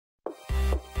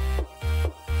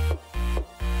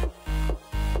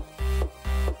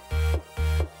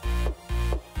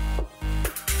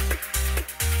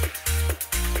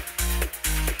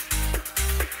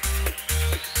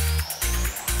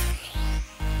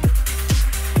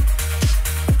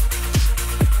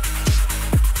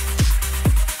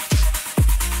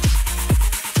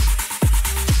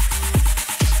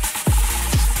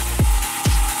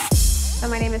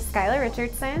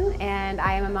Richardson, and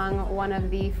I am among one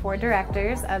of the 4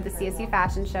 directors of the CSU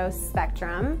fashion show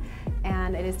Spectrum,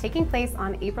 and it is taking place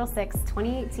on April 6,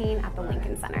 2018 at the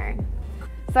Lincoln Center.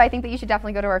 So I think that you should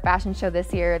definitely go to our fashion show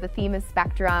this year. The theme is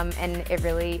Spectrum, and it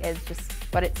really is just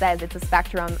what it says. It's a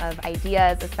spectrum of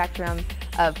ideas, a spectrum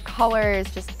of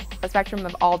colors, just a spectrum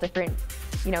of all different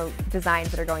designs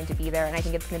that are going to be there, and I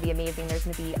think it's going to be amazing. There's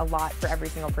going to be a lot for every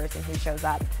single person who shows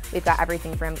up. We've got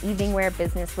everything from evening wear,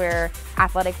 business wear,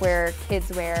 athletic wear, kids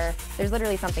wear. There's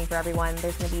literally something for everyone.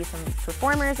 There's going to be some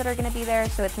performers that are going to be there,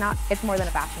 so it's more than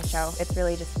a fashion show. It's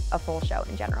really just a full show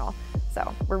in general.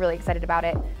 So we're really excited about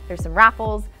it. There's some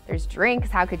raffles, there's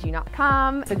drinks, how could you not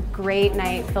come? It's a great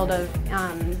night filled with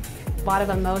a lot of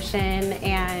emotion,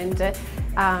 and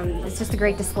it's just a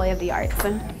great display of the arts.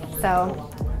 So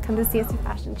come to the CSU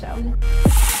Fashion Show.